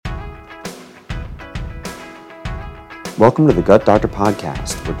Welcome to the Gut Doctor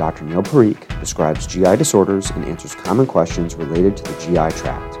Podcast, where Dr. Neil Parikh describes GI disorders and answers common questions related to the GI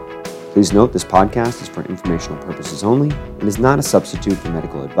tract. Please note this podcast is for informational purposes only and is not a substitute for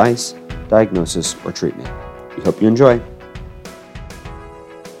medical advice, diagnosis, or treatment. We hope you enjoy.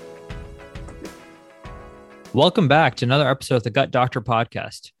 Welcome back to another episode of the Gut Doctor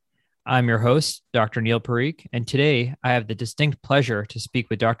Podcast. I'm your host, Dr. Neil Parikh, and today I have the distinct pleasure to speak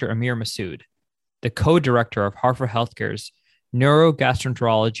with Dr. Amir Masoud, the co-director of Hartford Healthcare's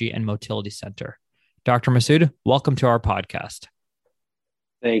Neurogastroenterology and Motility Center. Dr. Masoud, welcome to our podcast.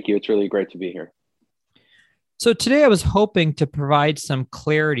 Thank you. It's really great to be here. So today I was hoping to provide some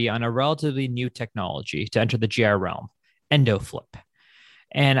clarity on a relatively new technology to enter the GI realm, EndoFLIP.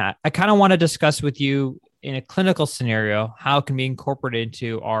 And I kind of want to discuss with you in a clinical scenario how it can be incorporated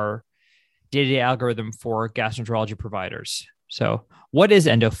into our day-to-day algorithm for gastroenterology providers. So what is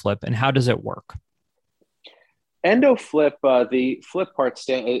EndoFLIP and how does it work? EndoFLIP, the flip part,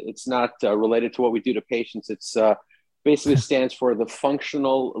 it's not related to what we do to patients. It's basically stands for the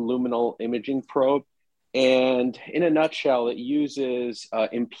Functional Luminal Imaging Probe. And in a nutshell, it uses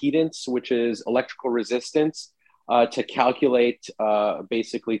impedance, which is electrical resistance, to calculate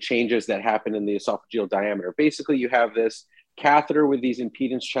basically changes that happen in the esophageal diameter. Basically, you have this catheter with these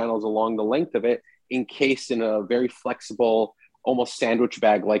impedance channels along the length of it, encased in a very flexible, almost sandwich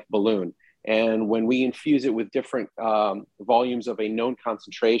bag-like balloon. And when we infuse it with different volumes of a known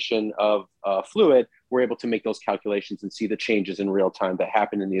concentration of fluid, we're able to make those calculations and see the changes in real time that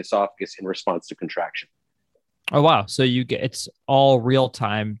happen in the esophagus in response to contraction. Oh, wow. So it's all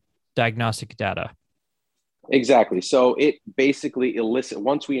real-time diagnostic data. Exactly. So it basically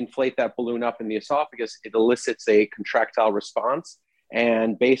once we inflate that balloon up in the esophagus, it elicits a contractile response.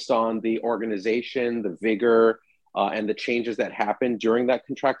 And based on the organization, the vigor, and the changes that happen during that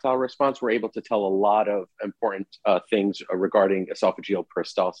contractile response, we're able to tell a lot of important things regarding esophageal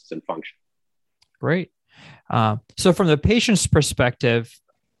peristalsis and function. Great. So from the patient's perspective,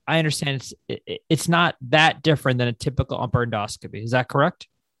 I understand it's not that different than a typical upper endoscopy. Is that correct?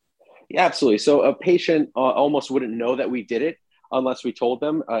 Yeah, absolutely. So a patient almost wouldn't know that we did it unless we told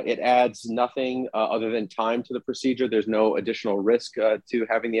them. It adds nothing other than time to the procedure. There's no additional risk to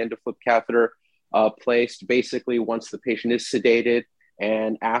having the EndoFLIP catheter placed. Basically, once the patient is sedated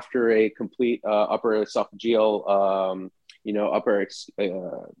and after a complete upper esophageal,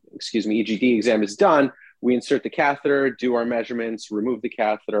 EGD exam is done, we insert the catheter, do our measurements, remove the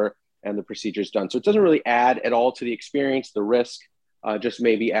catheter, and the procedure is done. So it doesn't really add at all to the experience, the risk, just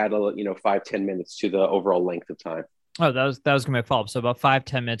maybe add 5-10 minutes to the overall length of time. Oh, that was going to be my follow-up. So about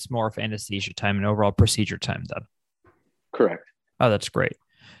 5-10 minutes more of anesthesia time and overall procedure time then. Correct. Oh, that's great.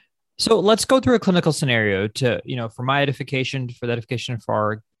 So let's go through a clinical scenario to, for my edification, for the edification for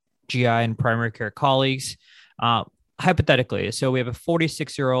our GI and primary care colleagues. Hypothetically, so we have a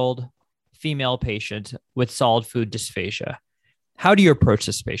 46-year-old female patient with solid food dysphagia. How do you approach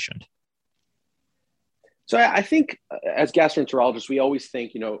this patient? So I think as gastroenterologists, we always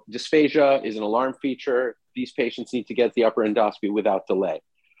think, dysphagia is an alarm feature. These patients need to get the upper endoscopy without delay.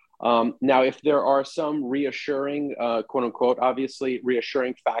 Now, if there are some reassuring, quote unquote, obviously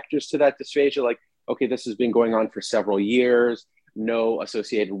reassuring factors to that dysphagia, like, okay, this has been going on for several years, no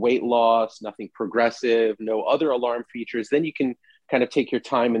associated weight loss, nothing progressive, no other alarm features, then you can kind of take your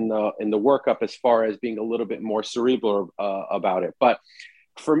time in the workup as far as being a little bit more cerebral about it. But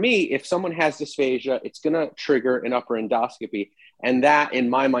for me, if someone has dysphagia, it's going to trigger an upper endoscopy. And that, in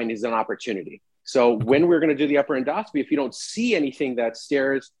my mind, is an opportunity. So when we're going to do the upper endoscopy, if you don't see anything that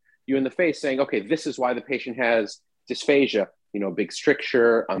stares you in the face saying, okay, this is why the patient has dysphagia, big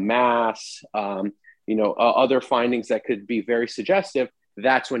stricture, a mass, other findings that could be very suggestive,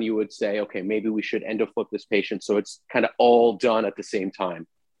 that's when you would say, okay, maybe we should EndoFLIP this patient. So it's kind of all done at the same time,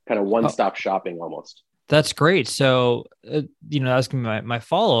 kind of one-stop shopping almost. That's great. So, that was going to be my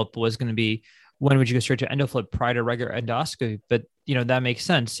follow-up was going to be, when would you go straight to EndoFLIP prior to regular endoscopy? But, that makes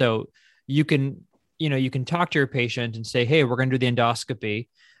sense. So you can talk to your patient and say, hey, we're going to do the endoscopy.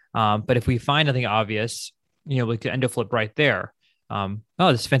 But if we find nothing obvious, we can EndoFLIP right there. Oh,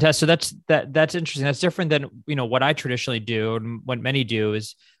 that's fantastic. So that's interesting. That's different than, what I traditionally do. And what many do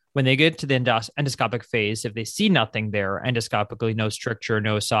is when they get to the endoscopic phase, if they see nothing there endoscopically, no stricture,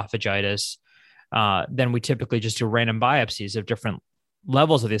 no esophagitis, then we typically just do random biopsies of different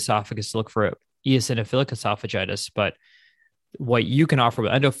levels of the esophagus to look for eosinophilic esophagitis. But what you can offer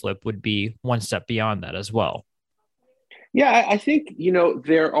with EndoFLIP would be one step beyond that as well. Yeah, I think,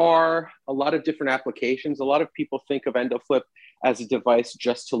 there are a lot of different applications. A lot of people think of EndoFLIP as a device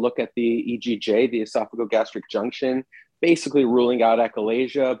just to look at the EGJ, the esophagogastric junction, basically ruling out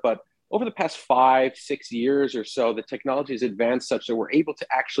achalasia. But over the past 5-6 years or so, the technology has advanced such that we're able to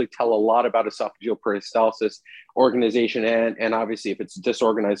actually tell a lot about esophageal peristalsis organization and obviously if it's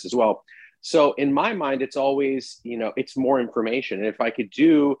disorganized as well. So in my mind, it's always, it's more information. And if I could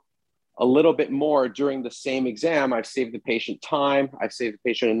do a little bit more during the same exam, I've saved the patient time, I've saved the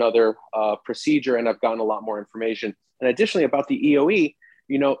patient another procedure, and I've gotten a lot more information. And additionally, about the EOE,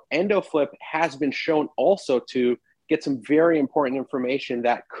 EndoFLIP has been shown also to get some very important information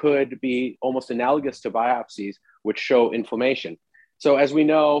that could be almost analogous to biopsies, which show inflammation. So as we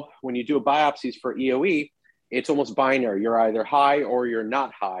know, when you do biopsies for EOE, it's almost binary. You're either high or you're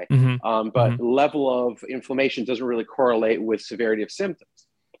not high, but level of inflammation doesn't really correlate with severity of symptoms.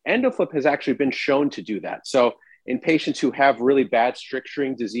 EndoFLIP has actually been shown to do that. So in patients who have really bad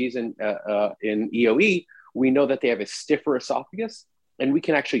stricturing disease in EOE, we know that they have a stiffer esophagus, and we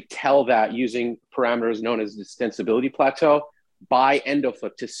can actually tell that using parameters known as the distensibility plateau by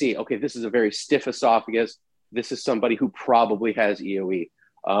EndoFLIP to see, okay, this is a very stiff esophagus. This is somebody who probably has EOE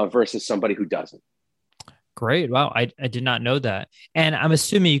versus somebody who doesn't. Great. Wow. I did not know that. And I'm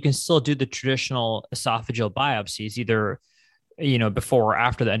assuming you can still do the traditional esophageal biopsies, either, before or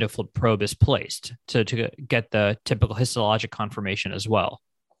after the EndoFLIP probe is placed to get the typical histologic confirmation as well.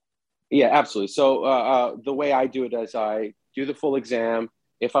 Yeah, absolutely. So the way I do it is I do the full exam.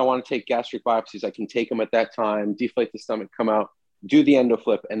 If I want to take gastric biopsies, I can take them at that time, deflate the stomach, come out, do the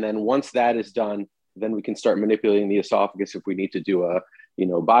EndoFLIP. And then once that is done, then we can start manipulating the esophagus if we need to do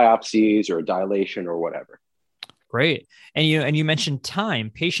biopsies or a dilation or whatever. Great. And you mentioned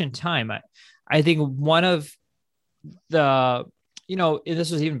patient time. I think one of the,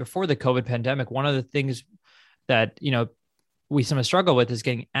 this was even before the COVID pandemic, one of the things that, we sometimes struggle with is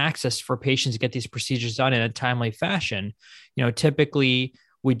getting access for patients to get these procedures done in a timely fashion. Typically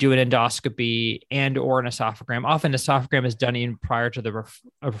we do an endoscopy and or an esophagram. Often esophagram is done even prior to the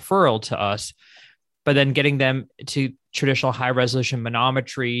referral to us, but then getting them to traditional high resolution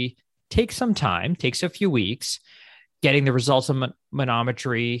manometry takes some time, takes a few weeks. Getting the results of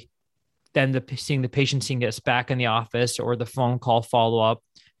manometry, then seeing the patient seeing us back in the office or the phone call follow-up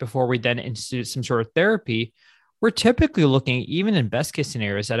before we then institute some sort of therapy, we're typically looking, even in best case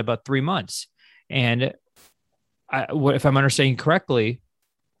scenarios, at about 3 months. And if I'm understanding correctly,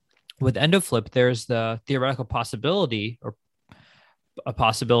 with EndoFLIP, there's the theoretical possibility or a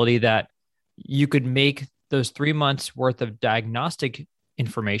possibility that you could make those 3 months worth of diagnostic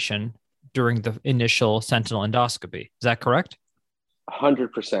information during the initial sentinel endoscopy. Is that correct?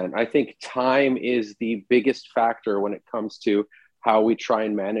 100%. I think time is the biggest factor when it comes to how we try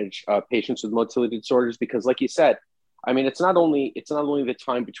and manage patients with motility disorders, because like you said, I mean, it's not only the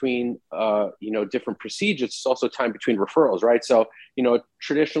time between, different procedures, it's also time between referrals, right? So,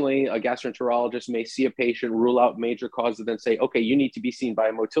 traditionally a gastroenterologist may see a patient, rule out major causes, then say, okay, you need to be seen by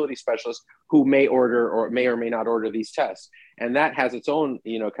a motility specialist who may or may not order these tests. And that has its own,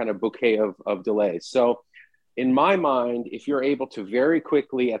 kind of bouquet of delays. So in my mind, if you're able to very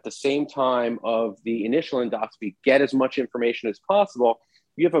quickly at the same time of the initial endoscopy, get as much information as possible,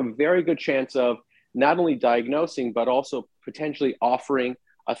 you have a very good chance of not only diagnosing, but also potentially offering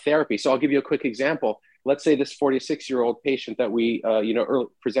a therapy. So I'll give you a quick example. Let's say this 46-year-old patient that we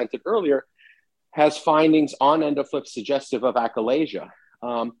presented earlier has findings on EndoFLIP suggestive of achalasia.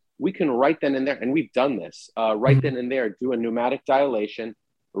 We can right then and there, and we've done this, right then and there, do a pneumatic dilation,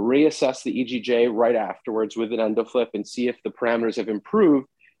 reassess the EGJ right afterwards with an EndoFLIP and see if the parameters have improved.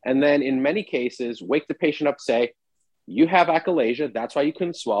 And then in many cases, wake the patient up, say, you have achalasia, that's why you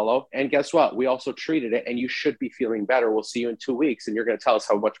couldn't swallow. And guess what? We also treated it and you should be feeling better. We'll see you in 2 weeks and you're going to tell us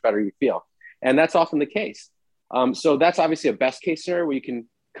how much better you feel. And that's often the case. So that's obviously a best case scenario where you can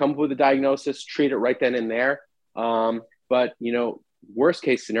come up with a diagnosis, treat it right then and there. But, worst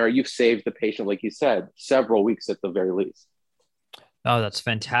case scenario, you've saved the patient, like you said, several weeks at the very least. Oh, that's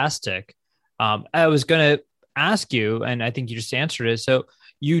fantastic. I was going to ask you, and I think you just answered it. So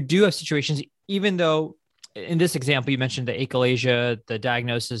you do have situations, even though in this example, you mentioned the achalasia, the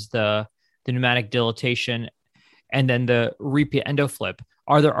diagnosis, the pneumatic dilatation, and then the repeat EndoFLIP.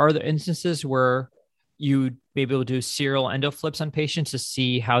 Are there other instances where you may be able to do serial EndoFLIPs on patients to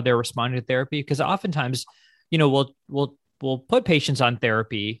see how they're responding to therapy? Because oftentimes, we'll put patients on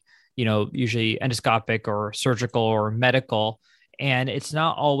therapy, usually endoscopic or surgical or medical, and it's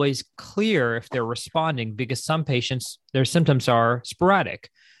not always clear if they're responding because some patients, their symptoms are sporadic.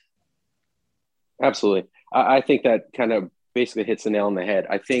 Absolutely. I think that kind of basically hits the nail on the head.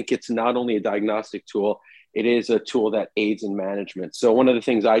 I think it's not only a diagnostic tool, it is a tool that aids in management. So one of the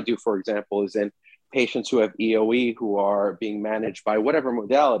things I do, for example, is in patients who have EOE who are being managed by whatever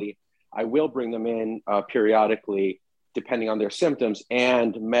modality, I will bring them in periodically depending on their symptoms,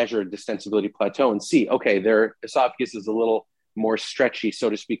 and measure distensibility plateau and see, okay, their esophagus is a little more stretchy, so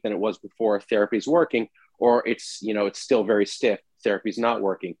to speak, than it was before therapy is working, or it's still very stiff, therapy is not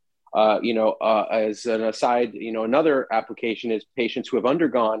working. As an aside, another application is patients who have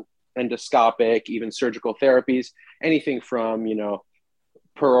undergone endoscopic, even surgical therapies, anything from,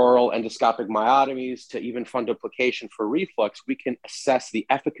 peroral endoscopic myotomies to even fundoplication for reflux. We can assess the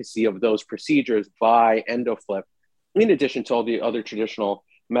efficacy of those procedures by EndoFLIP, in addition to all the other traditional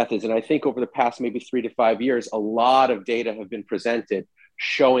methods. And I think over the past maybe 3 to 5 years, a lot of data have been presented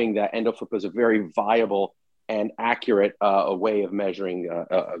showing that EndoFLIP is a very viable and accurate way of measuring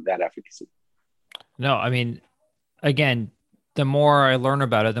that efficacy. No, I mean, again, the more I learn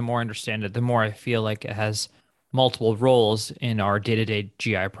about it, the more I understand it, the more I feel like it has multiple roles in our day-to-day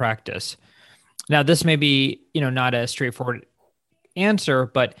GI practice. Now, this may be, not a straightforward answer,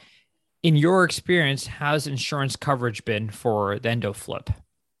 but in your experience, how's insurance coverage been for the EndoFLIP?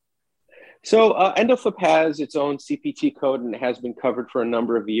 So EndoFLIP has its own CPT code, and it has been covered for a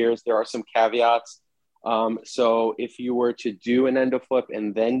number of years. There are some caveats. So if you were to do an EndoFLIP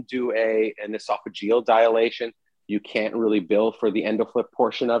and then do an esophageal dilation, you can't really bill for the EndoFLIP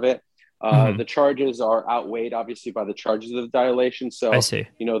portion of it. The charges are outweighed, obviously, by the charges of the dilation. So, I see.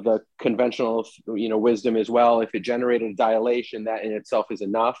 The conventional, wisdom is, well, if it generated a dilation, that in itself is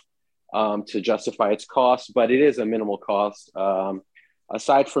enough to justify its cost, but it is a minimal cost.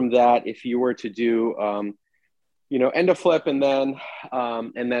 Aside from that, if you were to do, EndoFLIP and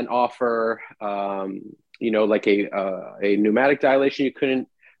then offer, like a pneumatic dilation, you couldn't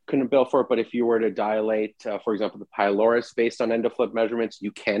bill for it. But if you were to dilate, for example, the pylorus based on EndoFLIP measurements,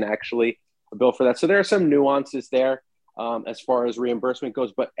 you can actually bill for that. So there are some nuances there as far as reimbursement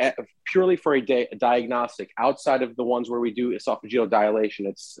goes, but purely for a diagnostic, outside of the ones where we do esophageal dilation,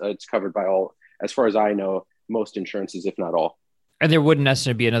 it's covered by all, as far as I know, most insurances, if not all. And there wouldn't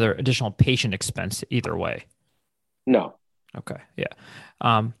necessarily be another additional patient expense either way. No. Okay.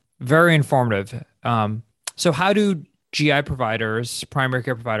 Yeah. Very informative. So how do GI providers, primary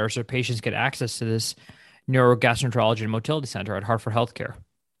care providers, or patients get access to this Neurogastroenterology and Motility Center at Hartford Healthcare?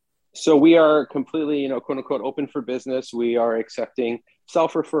 So we are completely, quote unquote, open for business. We are accepting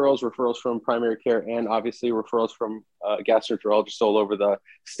referrals from primary care, and obviously referrals from gastroenterologists all over the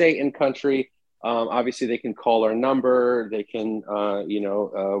state and country. Obviously, they can call our number. They can,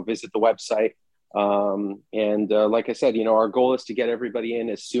 visit the website. Like I said, our goal is to get everybody in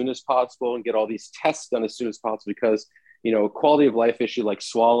as soon as possible and get all these tests done as soon as possible, because, quality of life issues like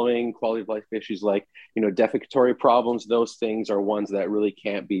swallowing, quality of life issues like, defecatory problems, those things are ones that really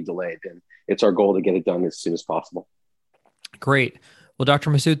can't be delayed. And it's our goal to get it done as soon as possible. Great. Well,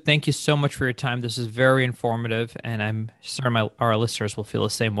 Dr. Masoud, thank you so much for your time. This is very informative, and I'm certain our listeners will feel the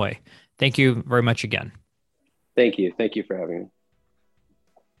same way. Thank you very much again. Thank you. Thank you for having me.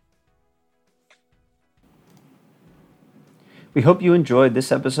 We hope you enjoyed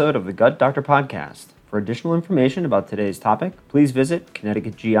this episode of the Gut Doctor Podcast. For additional information about today's topic, please visit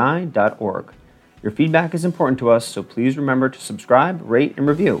connecticutgi.org. Your feedback is important to us, so please remember to subscribe, rate, and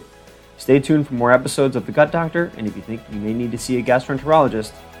review. Stay tuned for more episodes of the Gut Doctor, and if you think you may need to see a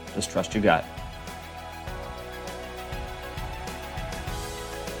gastroenterologist, just trust your gut.